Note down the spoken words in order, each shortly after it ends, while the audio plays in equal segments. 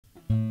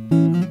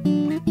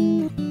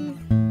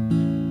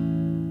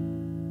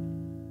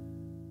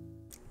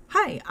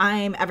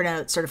I'm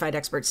Evernote Certified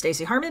Expert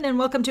Stacey Harmon, and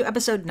welcome to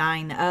episode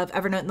 9 of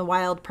Evernote in the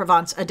Wild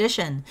Provence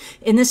edition.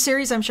 In this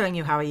series, I'm showing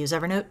you how I use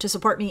Evernote to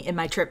support me in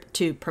my trip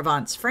to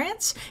Provence,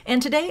 France. And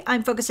today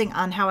I'm focusing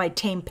on how I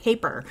tame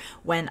paper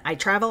when I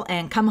travel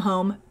and come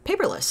home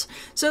paperless.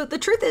 So the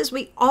truth is,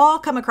 we all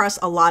come across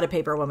a lot of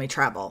paper when we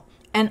travel.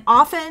 And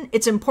often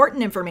it's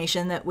important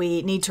information that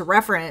we need to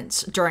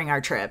reference during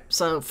our trip.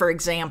 So for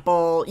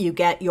example, you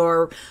get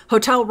your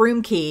hotel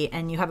room key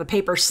and you have a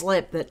paper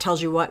slip that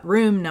tells you what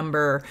room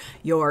number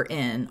you're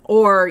in.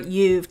 Or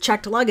you've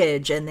checked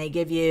luggage and they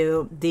give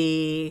you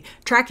the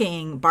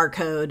tracking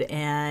barcode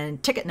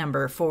and ticket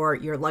number for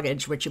your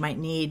luggage, which you might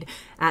need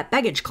at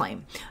baggage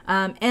claim.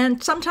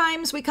 And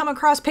sometimes we come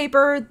across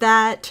paper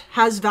that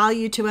has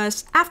value to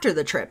us after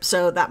the trip.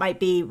 So that might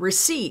be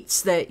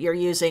receipts that you're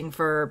using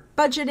for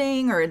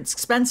budgeting or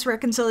expense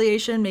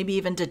reconciliation, maybe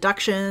even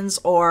deductions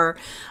or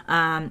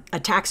a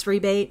tax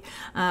rebate,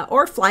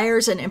 or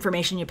flyers and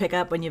information you pick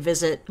up when you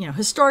visit,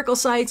 historical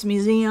sites,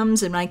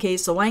 museums, in my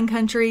case, the wine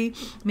country,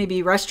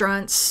 maybe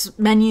restaurants,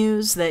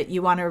 menus that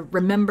you want to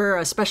remember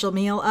a special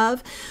meal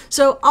of.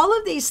 So all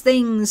of these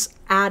things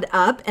add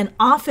up, and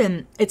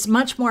often it's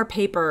much more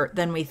paper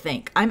than we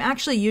think. I'm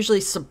actually usually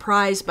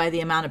surprised by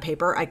the amount of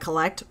paper I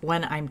collect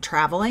when I'm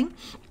traveling.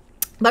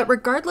 But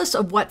regardless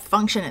of what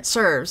function it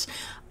serves,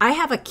 I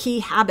have a key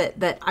habit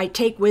that I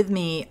take with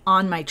me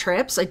on my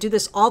trips. I do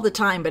this all the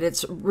time, but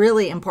it's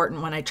really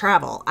important when I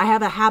travel. I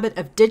have a habit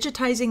of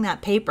digitizing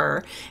that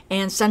paper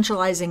and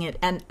centralizing it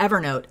in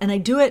Evernote, and I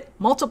do it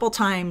multiple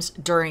times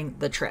during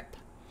the trip.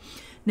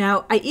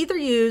 Now, I either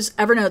use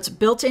Evernote's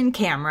built-in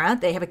camera,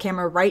 they have a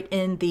camera right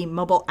in the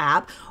mobile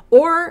app,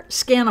 or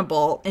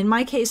Scannable. In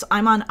my case,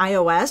 I'm on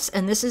iOS,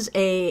 and this is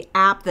an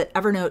app that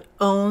Evernote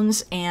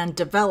owns and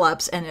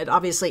develops, and it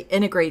obviously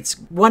integrates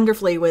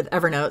wonderfully with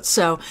Evernote.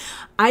 So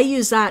I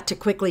use that to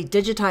quickly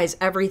digitize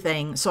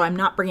everything so I'm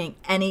not bringing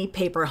any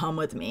paper home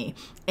with me.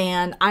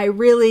 And I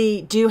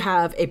really do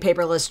have a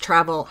paperless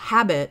travel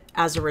habit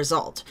as a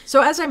result.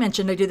 So as I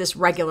mentioned, I do this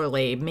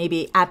regularly,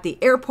 maybe at the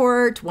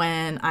airport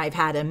when I've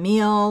had a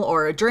meal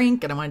or a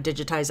drink and I want to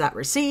digitize that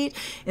receipt,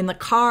 in the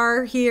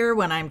car here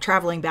when I'm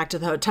traveling back to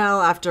the hotel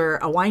after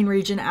a wine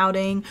region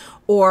outing,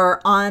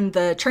 or on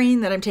the train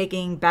that I'm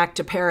taking back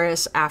to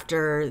Paris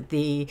after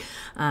the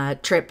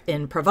trip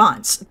in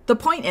Provence. The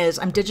point is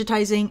I'm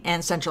digitizing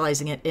and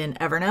centralizing it in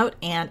Evernote,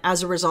 and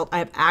as a result, I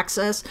have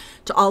access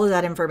to all of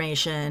that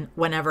information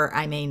whenever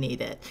I may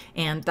need it.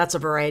 And that's a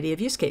variety of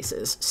use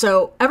cases.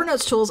 So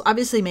Evernote's tools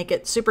obviously make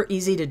it super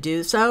easy to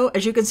do so.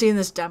 As you can see in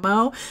this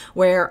demo,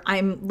 where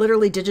I'm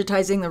literally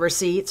digitizing the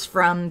receipts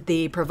from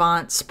the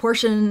Provence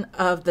portion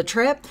of the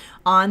trip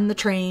on the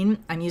train.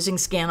 I'm using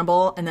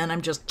Scannable, and then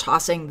I'm just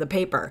tossing the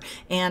paper.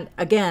 And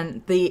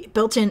again, the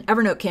built-in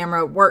Evernote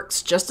camera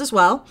works just as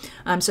well.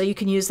 So you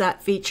can use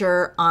that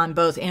feature on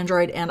both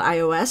Android and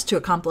iOS to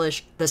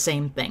accomplish the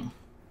same thing.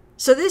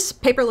 So this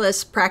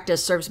paperless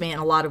practice serves me in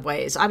a lot of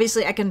ways.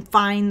 Obviously, I can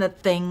find the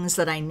things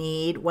that I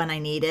need when I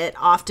need it.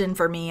 Often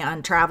for me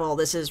on travel,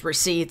 this is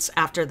receipts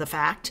after the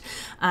fact.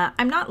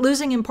 I'm not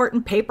losing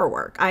important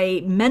paperwork.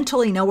 I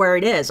mentally know where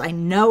it is. I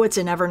know it's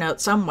in Evernote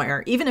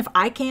somewhere. Even if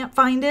I can't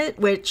find it,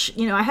 which,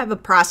 I have a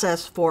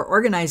process for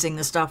organizing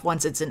this stuff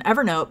once it's in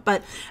Evernote,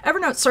 but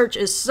Evernote search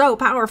is so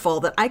powerful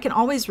that I can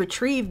always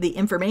retrieve the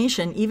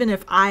information even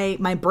if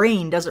my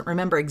brain doesn't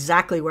remember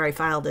exactly where I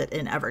filed it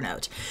in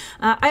Evernote.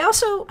 I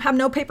also have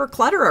no paper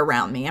clutter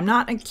around me. I'm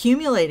not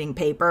accumulating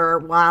paper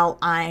while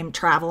I'm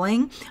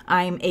traveling.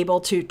 I'm able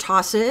to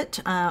toss it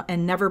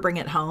and never bring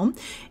it home.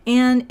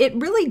 And it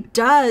really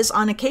does,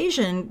 on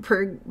occasion,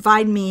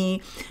 provide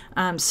me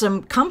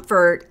some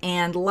comfort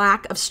and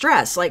lack of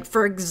stress. Like,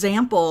 for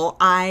example,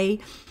 I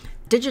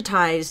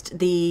digitized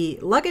the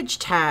luggage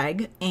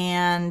tag,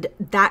 and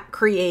that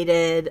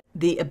created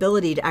the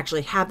ability to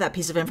actually have that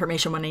piece of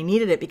information when I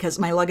needed it because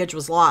my luggage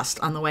was lost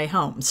on the way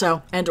home.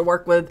 So, and to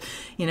work with,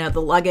 the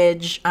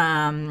luggage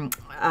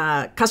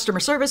customer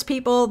service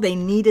people, they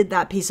needed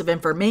that piece of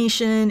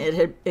information.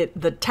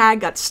 The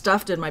tag got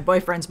stuffed in my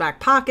boyfriend's back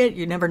pocket.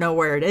 You never know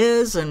where it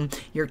is, and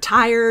you're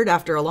tired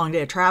after a long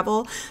day of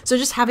travel. So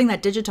just having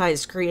that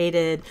digitized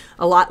created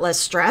a lot less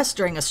stress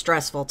during a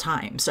stressful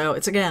time. So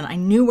it's, again, I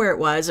knew where it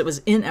was. It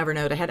was in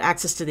Evernote. I had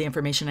access to the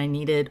information I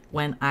needed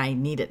when I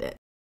needed it.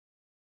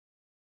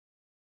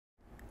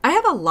 I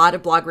have a lot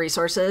of blog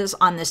resources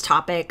on this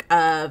topic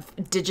of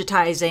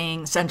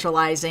digitizing,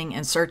 centralizing,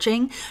 and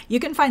searching. You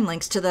can find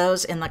links to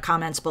those in the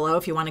comments below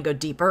if you want to go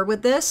deeper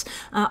with this.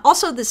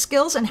 Also, the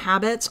skills and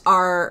habits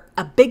are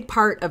a big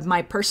part of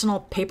my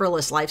personal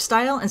paperless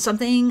lifestyle and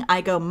something I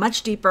go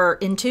much deeper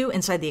into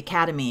inside the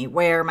Academy,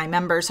 where my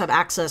members have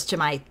access to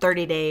my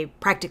 30-day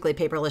practically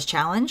paperless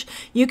challenge.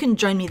 You can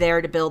join me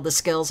there to build the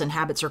skills and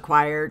habits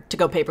required to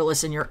go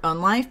paperless in your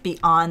own life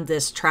beyond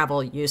this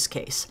travel use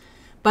case.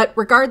 But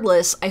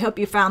regardless, I hope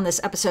you found this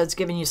episode's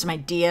given you some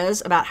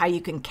ideas about how you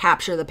can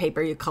capture the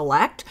paper you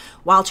collect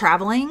while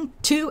traveling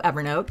to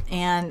Evernote,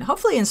 and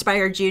hopefully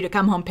inspired you to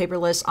come home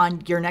paperless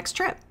on your next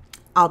trip.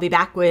 I'll be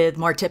back with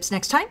more tips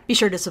next time. Be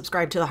sure to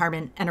subscribe to the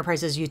Harmon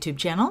Enterprises YouTube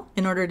channel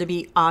in order to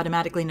be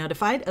automatically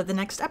notified of the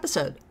next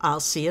episode. I'll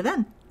see you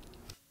then.